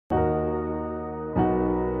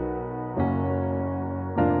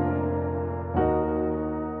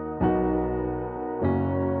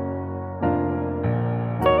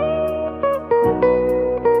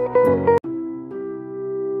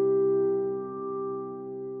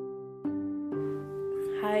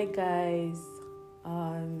Hi guys,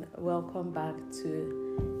 welcome back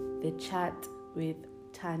to the chat with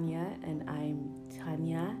Tanya, and I'm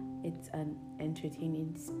Tanya. It's an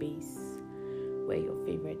entertaining space where your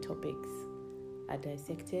favorite topics are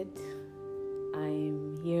dissected.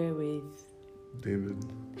 I'm here with David.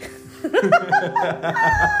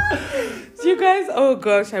 you guys. Oh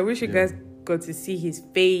gosh, I wish you guys got to see his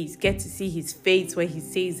face. Get to see his face when he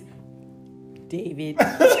says David.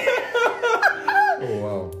 Oh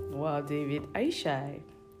wow. Wow, David, are you shy?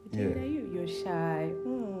 David, Yeah. You're shy.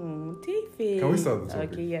 David. Can we start the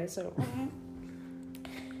topic? Okay, yeah. So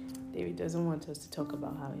David doesn't want us to talk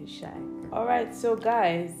about how he's shy. All right, so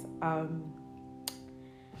guys,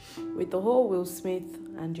 with the whole Will Smith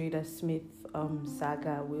and Jada Smith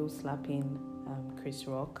saga, Will slapping Chris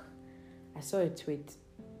Rock, I saw a tweet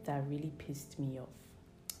that really pissed me off.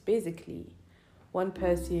 Basically, one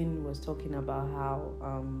person was talking about how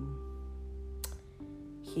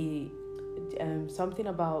he something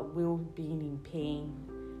about Will being in pain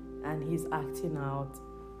and he's acting out,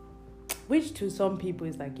 which to some people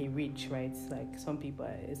is like a reach, right? It's like some people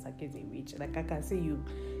it's like it's a reach. Like I can see you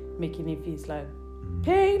making it feel like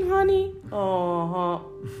pain, honey.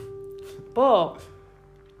 But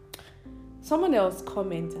someone else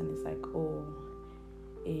comment and it's like, oh,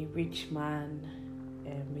 a rich man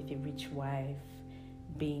with a rich wife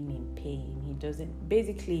being in pain. He doesn't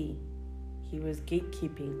basically. He was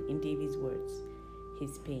gatekeeping, in David's words,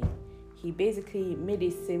 his pain. He basically made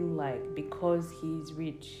it seem like because he's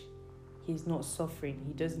rich, he's not suffering.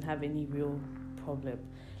 He doesn't have any real problem.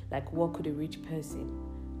 Like, what could a rich person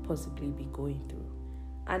possibly be going through?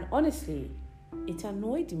 And honestly, it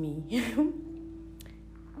annoyed me.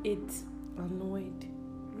 It annoyed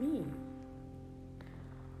me.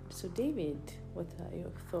 So, David, what are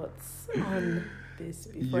your thoughts on this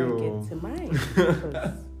before I get to mine?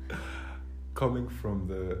 Because coming from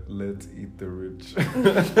the let's eat the rich.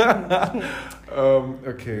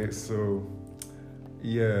 Okay, so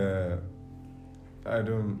yeah, I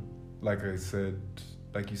don't, like you said,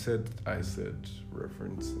 I said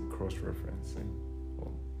cross-referencing,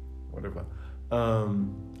 or whatever.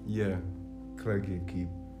 Yeah, clear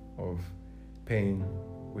gatekeep of pain,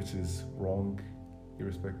 which is wrong,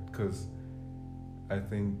 irrespective, because I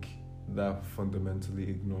think that fundamentally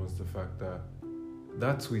ignores the fact that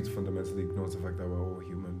tweet fundamentally ignores the fact that we're all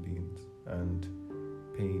human beings and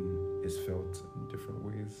pain is felt in different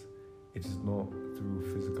ways. It is not through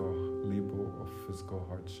physical labor or physical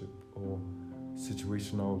hardship or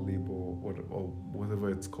situational labor or whatever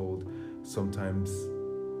it's called. Sometimes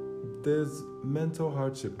there's mental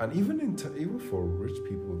hardship, and even for rich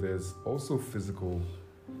people, there's also physical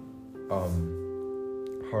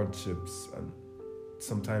hardships, and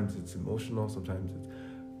sometimes it's emotional, sometimes it's.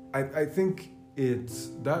 I think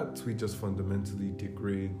it's that tweet just fundamentally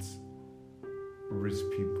degrades rich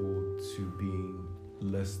people to being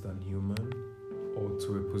less than human, or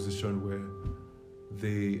to a position where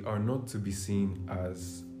they are not to be seen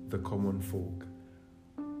as the common folk,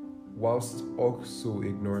 whilst also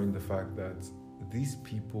ignoring the fact that these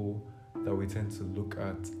people that we tend to look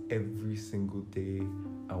at every single day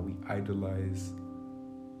and we idolize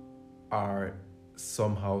are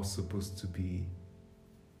somehow supposed to be,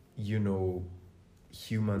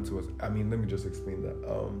 human to us. I mean, let me just explain that.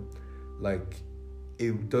 Like,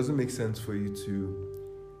 it doesn't make sense for you to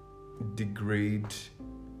degrade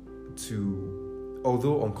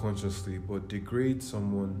although unconsciously, but degrade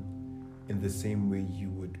someone in the same way you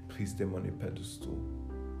would place them on a pedestal.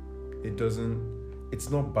 It's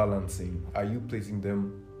not balancing. Are you placing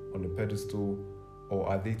them on a pedestal, or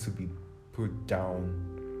are they to be put down,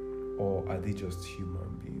 or are they just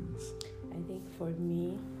human beings? I think for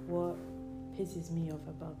me, what pisses me off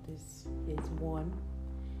about this is, one,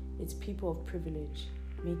 it's people of privilege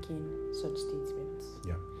making such statements.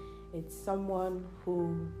 Yeah. It's someone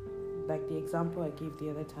who, like the example I gave the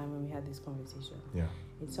other time when we had this conversation. Yeah.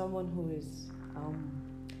 It's someone who is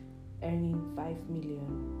earning 5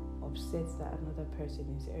 million, upsets that another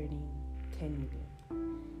person is earning 10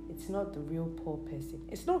 million. It's not the real poor person.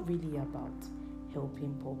 It's not really about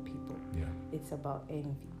helping poor people. Yeah. It's about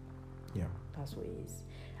envy. Yeah. That's what it is.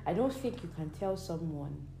 I don't think you can tell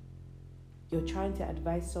someone, you're trying to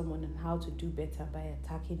advise someone on how to do better by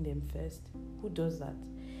attacking them first. Who does that?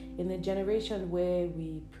 In a generation where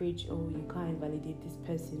we preach, oh, you can't invalidate this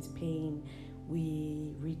person's pain,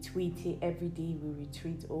 we retweet it every day. We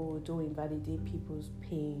retweet, oh, don't invalidate people's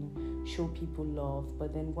pain, show people love.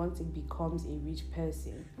 But then once it becomes a rich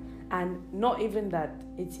person, and not even that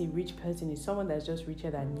it's a rich person, it's someone that's just richer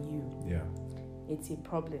than you. Yeah. It's a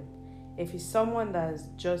problem. If it's someone that's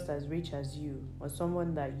just as rich as you, or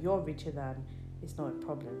someone that you're richer than, it's not a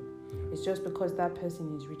problem. It's just because that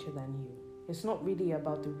person is richer than you. It's not really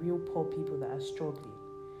about the real poor people that are struggling.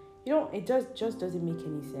 It just doesn't make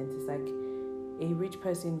any sense. It's like a rich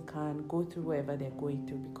person can go through whatever they're going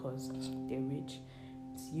through because they're rich.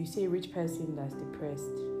 You say a rich person that's depressed,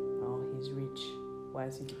 oh, he's rich. Why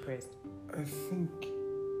is he depressed? I think...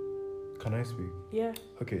 Can I speak? Yeah.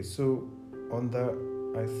 Okay, so on that,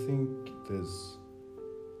 I think there's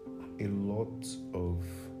a lot of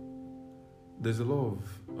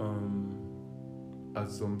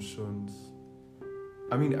assumptions.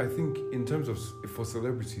 I mean, I think in terms of, for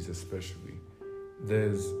celebrities especially,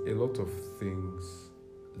 there's a lot of things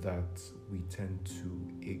that we tend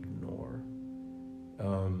to ignore.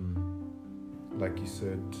 Like you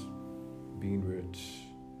said, being rich,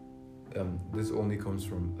 this only comes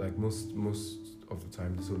from, like, most of the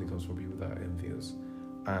time, this only comes from people that are envious,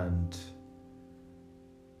 and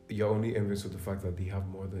you're only envious of the fact that they have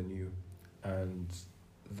more than you, and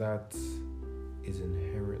that is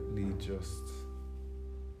inherently just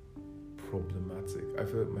problematic. I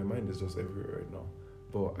feel like my mind is just everywhere right now.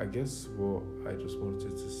 But I guess what I just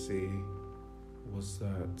wanted to say was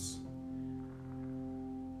that,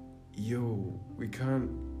 we can't,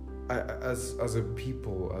 as a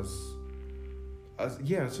people, as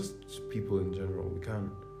just people in general, we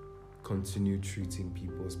can't continue treating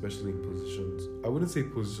people, especially in positions, I wouldn't say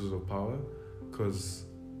positions of power,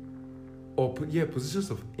 positions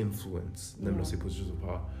of influence. Let me not say positions of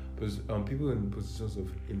power, but people in positions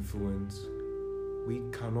of influence, we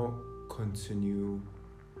cannot continue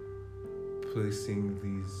placing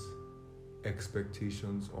these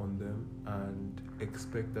expectations on them and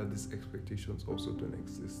expect that these expectations also don't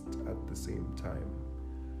exist at the same time,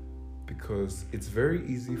 because it's very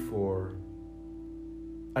easy for,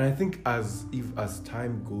 and I think as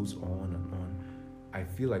time goes on and on, I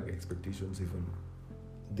feel like expectations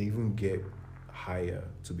even get higher,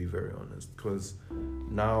 to be very honest, because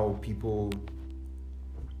now people,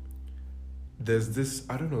 there's this,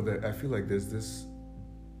 I don't know, that I feel like there's this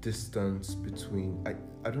distance between,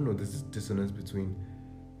 there's this dissonance between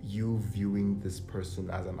you viewing this person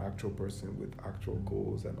as an actual person with actual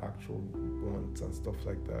goals and actual wants and stuff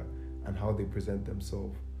like that, and how they present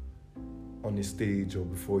themselves on a stage or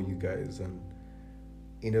before you guys. And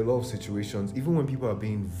in a lot of situations, even when people are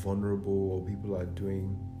being vulnerable or people are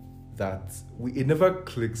doing that, it never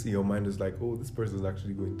clicks in your mind. It's like, oh, this person is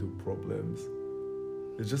actually going through problems.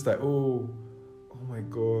 It's just like, oh my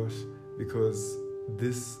gosh, because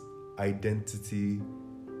this identity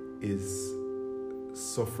is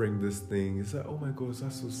suffering this thing. It's like, oh my gosh,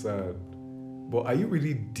 that's so sad. But are you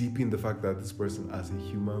really deep in the fact that this person, as a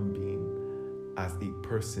human being, as a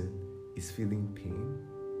person, is feeling pain?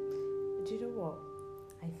 Do you know what?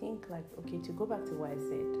 I think, to go back to what I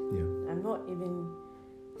said, I'm not even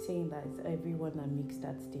saying that it's everyone that makes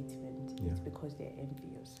that statement. It's because they're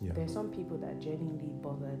envious. There are some people that are genuinely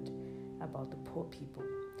bothered about the poor people.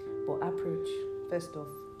 But approach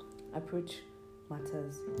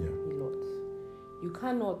matters a lot. You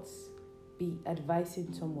cannot be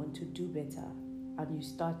advising someone to do better and you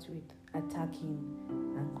start with attacking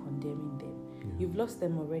and condemning them. You've lost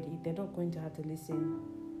them already. They're not going to have to listen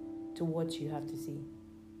to what you have to say.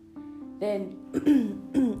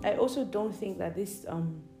 Then I also don't think that this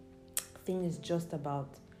thing is just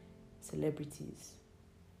about celebrities.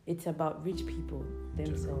 It's about rich people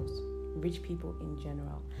themselves, rich people in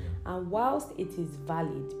general. And whilst it is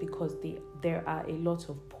valid, because there are a lot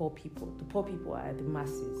of poor people, the poor people are the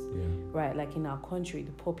masses, right? Like in our country,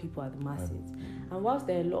 the poor people are the masses. And whilst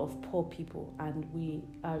there are a lot of poor people and we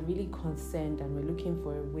are really concerned and we're looking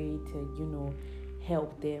for a way to,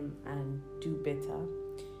 help them and do better,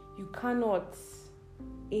 you cannot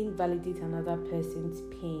invalidate another person's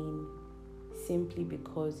pain simply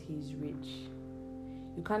because he's rich.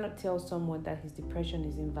 You cannot tell someone that his depression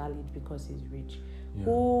is invalid because he's rich.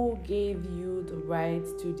 Who gave you the right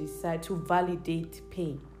to decide to validate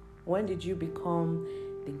pain? When did you become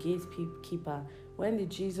the gatekeeper? When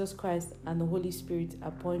did Jesus Christ and the Holy Spirit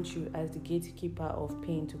appoint you as the gatekeeper of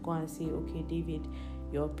pain to go and say, okay, David,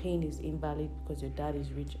 your pain is invalid because your dad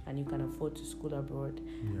is rich and you can afford to school abroad,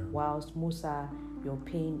 whilst Musa, your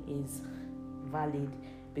pain is valid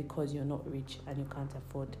because you're not rich and you can't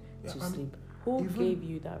afford to sleep? Who gave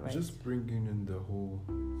you that right? Just bringing in the whole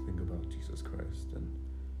thing about Jesus Christ and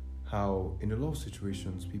how in a lot of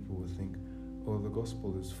situations people would think, oh, the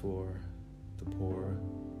gospel is for the poor,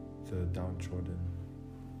 the downtrodden,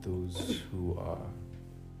 those who are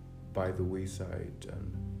by the wayside,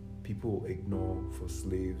 and people ignore for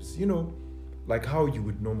slaves, like how you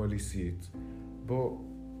would normally see it. But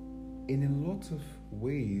in a lot of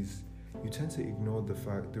ways, you tend to ignore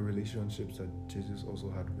the relationships that Jesus also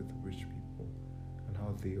had with rich people, and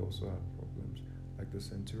how they also had problems. Like the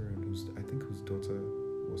centurion, whose daughter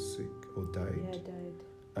was sick or died. Yeah, died.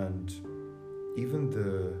 And even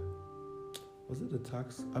was it the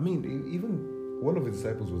tax? I mean, even one of his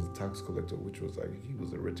disciples was a tax collector, which was like, he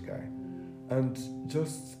was a rich guy. And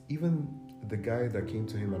just even the guy that came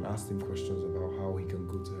to him and asked him questions about how he can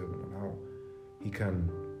go to heaven and how he can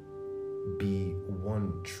be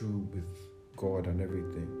one true with God and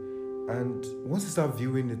everything. And once you start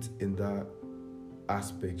viewing it in that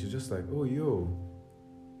aspect, you're just like, oh,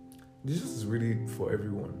 Jesus is really for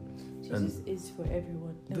everyone. Jesus is for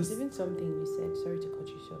everyone. There was even something you said, sorry to cut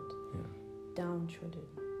you short. Yeah. Downtrodden.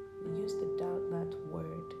 We use that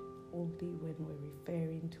word only when we're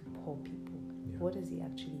referring to poor people. Yeah. What does it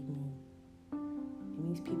actually mean? It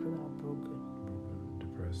means people that are broken,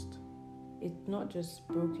 depressed. It's not just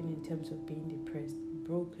broken in terms of being depressed,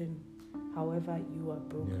 broken however you are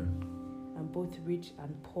broken. Yeah. And both rich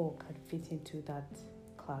and poor can fit into that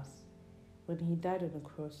class. When he died on the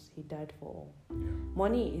cross, he died for all. Yeah.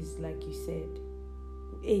 Money is, like you said,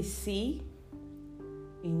 a sea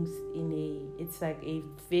it's like a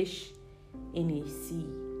fish in a sea.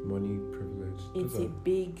 Money, privilege. It's a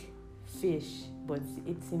big fish, but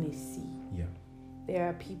it's in a sea. Yeah. There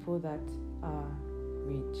are people that are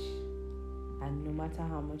rich, and no matter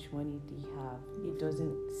how much money they have, it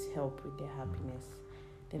doesn't help with their happiness.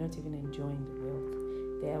 They're not even enjoying the wealth.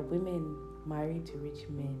 There are women married to rich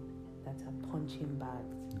men that are punching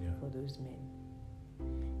bags for those men.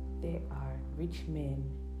 There are rich men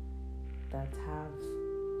that have,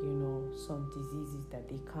 some diseases that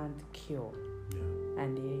they can't cure. Yeah.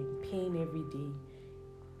 And they're in pain every day,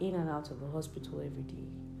 in and out of the hospital every day,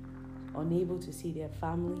 unable to see their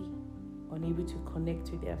family, unable to connect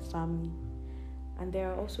with their family. And there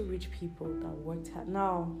are also rich people that worked hard.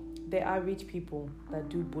 Now, there are rich people that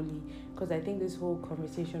do bully, because I think this whole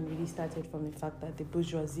conversation really started from the fact that the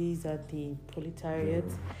bourgeoisies and the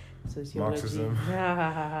proletariat, sociology. Marxism.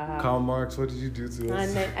 Karl Marx, what did you do to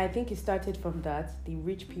us? And I think it started from that. The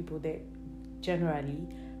rich people, they generally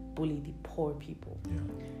bully the poor people.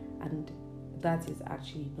 Yeah. And that is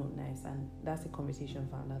actually not nice, and that's a conversation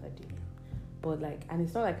for another day. Yeah. But and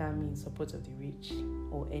it's not like I'm in support of the rich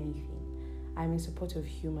or anything. I'm in support of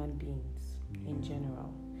human beings in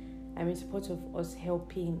general. I'm in support of us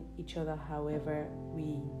helping each other however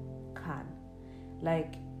we can.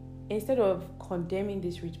 Like, instead of condemning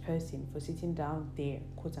this rich person for sitting down there,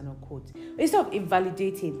 quote and unquote, instead of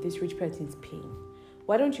invalidating this rich person's pain,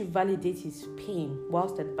 why don't you validate his pain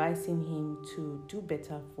whilst advising him to do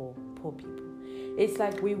better for poor people? It's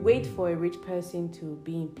like we wait for a rich person to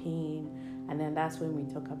be in pain, and then that's when we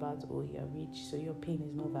talk about, oh, you're rich, so your pain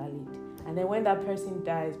is not valid. And then when that person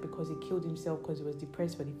dies because he killed himself because he was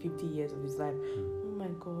depressed for the 50 years of his life, oh my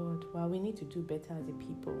God, well, we need to do better as a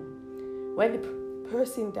people. When the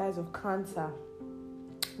person dies of cancer,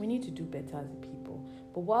 we need to do better as a people.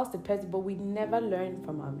 But we never learn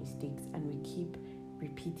from our mistakes, and we keep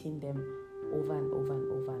repeating them over and over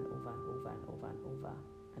and over and over and over and over and over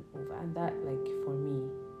and over. And that, for me,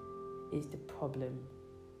 is the problem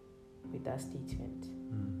with that statement.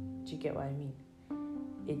 Do you get what I mean?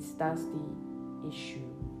 That's the issue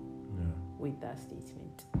with that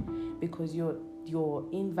statement, because you're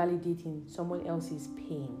invalidating someone else's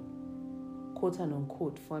pain, quote and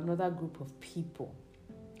unquote, for another group of people,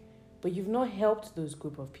 but you've not helped those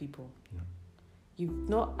group of people. You've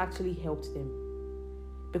not actually helped them,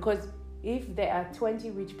 because if there are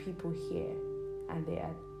 20 rich people here and there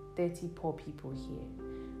are 30 poor people here,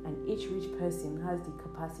 and each rich person has the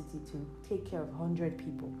capacity to take care of 100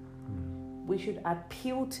 people, we should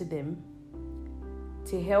appeal to them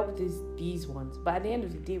to help these ones. But at the end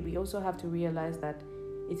of the day, we also have to realize that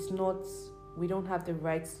we don't have the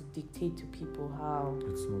rights to dictate to people how.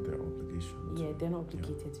 It's not their obligation. Yeah, they're not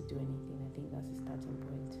obligated to do anything. I think that's a starting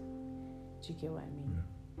point. Do you get what I mean? Yeah.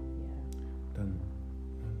 Then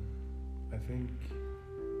I think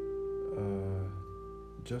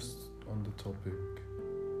just on the topic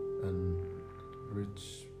and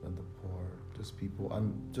rich and the poor, just people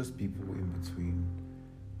in between,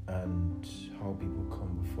 and how people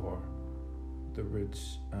come before the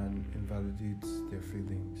rich and invalidates their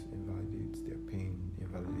feelings, invalidates their pain,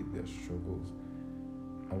 invalidates their struggles.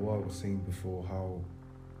 And what I was saying before, how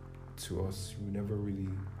to us we were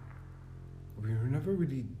never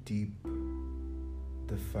really deep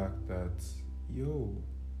the fact that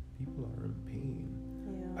people are in pain.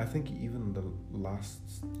 I think even the last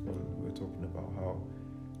one we were talking about how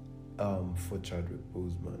for Chadwick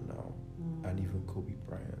Boseman now and even Kobe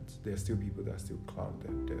Bryant, there are still people that still clown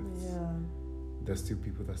their deaths. there's still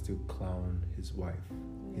people that still clown his wife.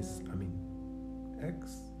 His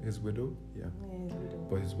widow. Yeah, his widow.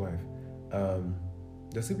 But his wife.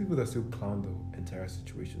 There's still people that still clown the entire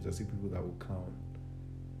situation. There's still people that will clown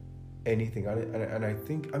anything. And I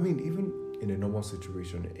think, even in a normal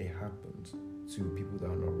situation, it happens to people that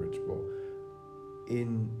are not rich. But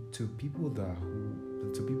to people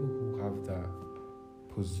who have that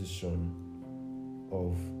position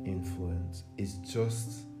of influence, it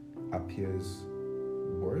just appears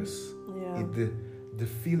worse. Yeah. The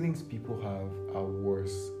feelings people have are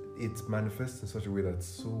worse. It manifests in such a way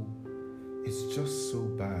that's it's just so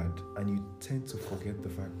bad, and you tend to forget the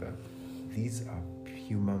fact that these are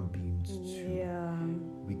human beings too. Yeah.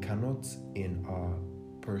 We cannot, in our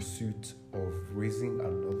pursuit of raising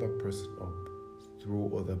another person up, throw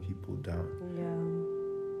other people down.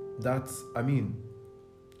 Yeah. That's,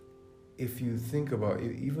 if you think about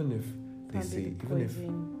it, even if they say, even if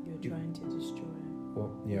you're trying to destroy.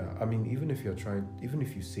 Well, yeah, even if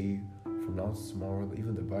you say from now to tomorrow,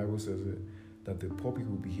 even the Bible says it, that the poor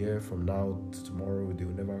people will be here from now to tomorrow, they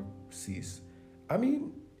will never cease.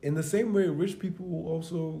 In the same way, rich people will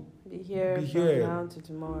also be here from now to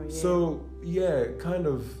tomorrow. Yeah. So, kind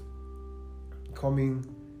of coming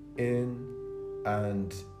in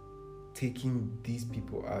and taking these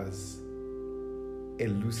people as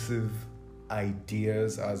elusive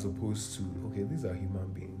ideas, as opposed to, okay, these are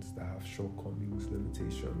human beings that have shortcomings,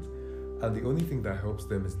 limitations, and the only thing that helps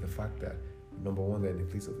them is the fact that, number one, they're in a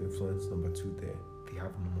place of influence. Number two, they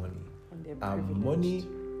have money, and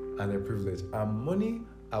they're privileged. And money,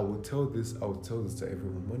 I will tell this to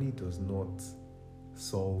everyone. Money does not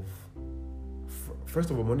solve.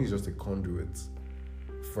 First of all, money is just a conduit.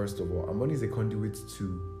 First of all, and money is a conduit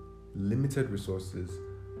to limited resources.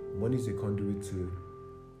 Money is a conduit to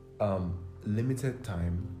limited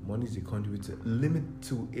time. Money is a conduit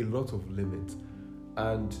to a lot of limits,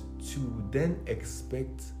 and to then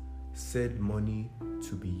expect said money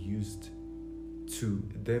to be used to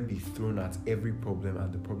then be thrown at every problem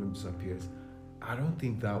and the problem disappears. I don't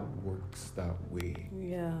think that works that way.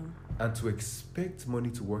 Yeah. And to expect money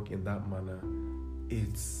to work in that manner,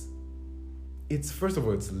 it's first of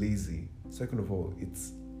all, it's lazy. Second of all,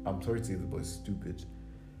 I'm sorry to say this, but it's stupid.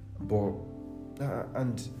 But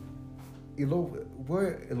and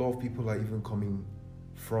where a lot of people are even coming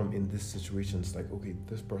from in this situation, it's like, okay,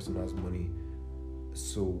 this person has money,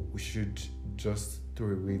 so we should just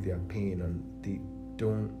throw away their pain, and they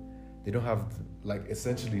don't have,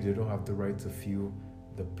 essentially they don't have the right to feel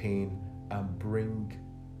the pain and bring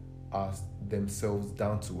themselves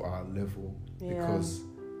down to our level,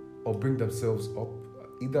 or bring themselves up,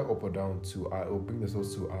 either up or down or bring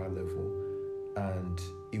themselves to our level, and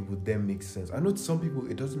it would then make sense. I know to some people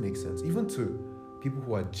it doesn't make sense, even to people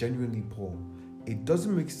who are genuinely poor. It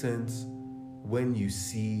doesn't make sense when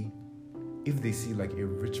if they see like a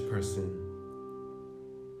rich person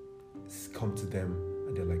come to them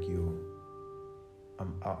and they're like, yo,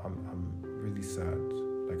 I'm really sad.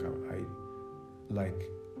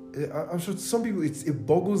 I'm sure some people it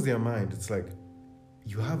boggles their mind. It's like,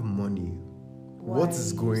 you have money. What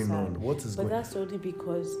is going on? But that's only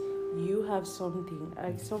because you have something.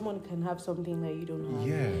 Like, someone can have something that you don't have.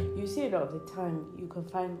 Yeah. You see a lot of the time, you can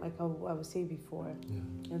find, like I was saying before,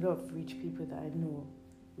 a lot of rich people that I know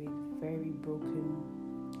with very broken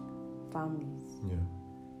families. Yeah.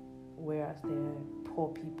 Whereas they're poor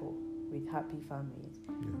people with happy families.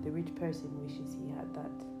 Yeah. The rich person wishes he had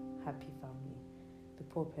that happy family. The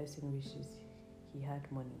poor person wishes he had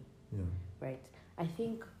money. Yeah. Right? I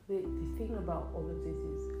think the thing about all of this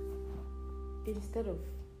is, instead of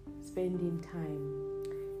spending time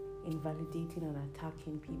invalidating and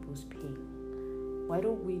attacking people's pain, why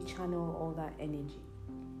don't we channel all that energy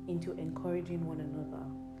into encouraging one another,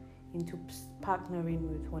 into partnering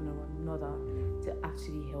with one another to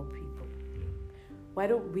actually help people? Why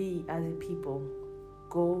don't we as a people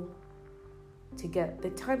go to get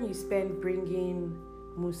the time you spend bringing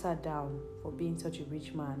Musa down for being such a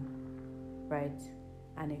rich man, right,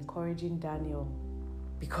 and encouraging Daniel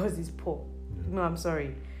because he's poor? No, I'm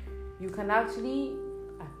sorry. You can actually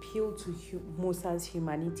appeal to Musa's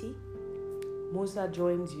humanity. Musa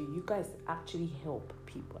joins you. You guys actually help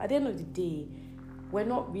people. At the end of the day, we're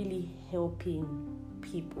not really helping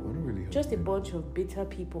people. We're not really helping. Just a bunch of bitter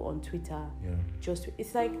people on Twitter. Yeah.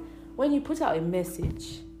 It's like when you put out a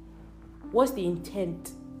message, what's the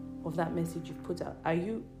intent of that message you've put out? Are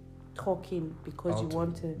you talking because you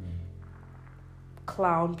want to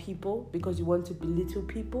clown people, because you want to belittle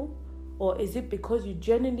people? Or is it because you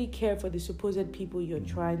genuinely care for the supposed people you're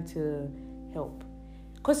trying to help?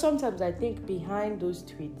 Because sometimes I think behind those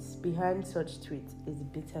tweets, behind such tweets, is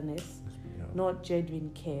bitterness. Yeah. not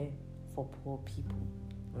genuine care for poor people.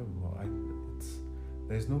 Oh, well,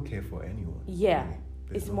 there's no care for anyone. Yeah.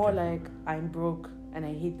 Really. It's no more care. like I'm broke and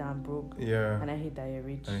I hate that I'm broke. Yeah. And I hate that you're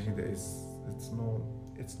rich. I think that it's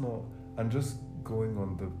not. And just going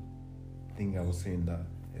on the thing I was saying, that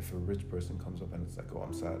if a rich person comes up and it's like, oh,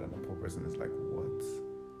 I'm sad, and a poor person is like, what?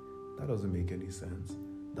 That doesn't make any sense.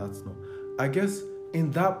 That's not. I guess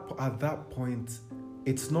at that point,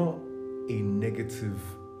 it's not a negative.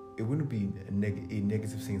 It wouldn't be a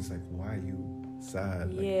negative thing. It's like, why are you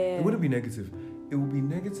sad? Like, Yeah. It wouldn't be negative. It would be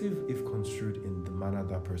negative if construed in the manner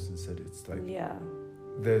that person said it. It's like, yeah.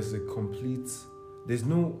 there's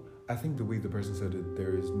no, I think the way the person said it,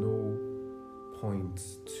 there is no point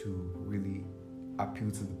to really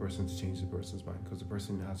appeal to the person to change the person's mind, because the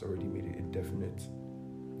person has already made it indefinite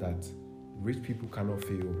that rich people cannot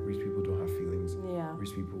feel, rich people don't have feelings, Yeah.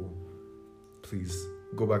 rich people, please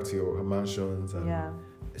go back to your mansions. And Yeah.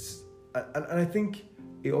 and I think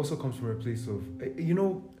it also comes from a place of, I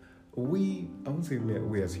won't say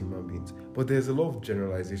we as human beings, but there's a lot of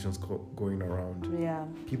generalizations going around. Yeah.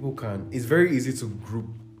 It's very easy to group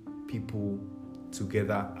people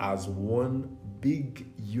together as one big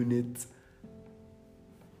unit.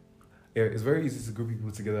 Yeah, it's very easy to group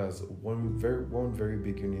people together as one very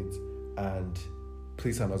big unit and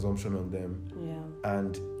place an assumption on them. Yeah.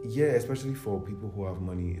 And yeah, especially for people who have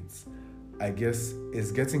money, it's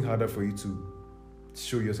getting harder for you to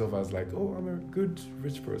show yourself as like, oh, I'm a good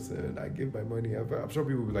rich person, I give my money. I'm sure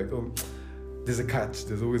people will be like, oh, there's a catch,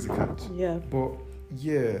 there's always a catch. Yeah. But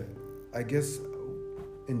yeah, I guess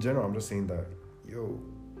in general, I'm just saying that,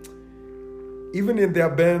 even in their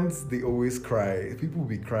Benz, they always cry. People will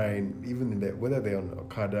be crying, even in whether they're on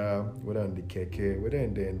Okada, whether on the Keke, whether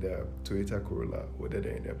they're in the Toyota Corolla, whether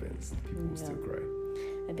they're in their Benz, people will still cry.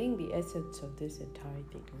 I think the essence of this entire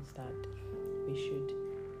thing is that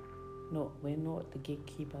we're not the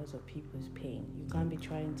gatekeepers of people's pain. You can't be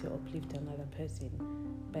trying to uplift another person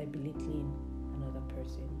by belittling another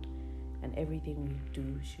person. And everything we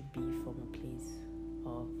do should be from a place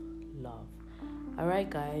of love. Alright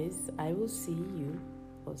guys, I will see you.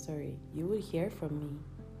 You will hear from me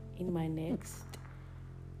in my next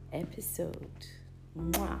episode.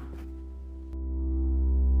 Mwah.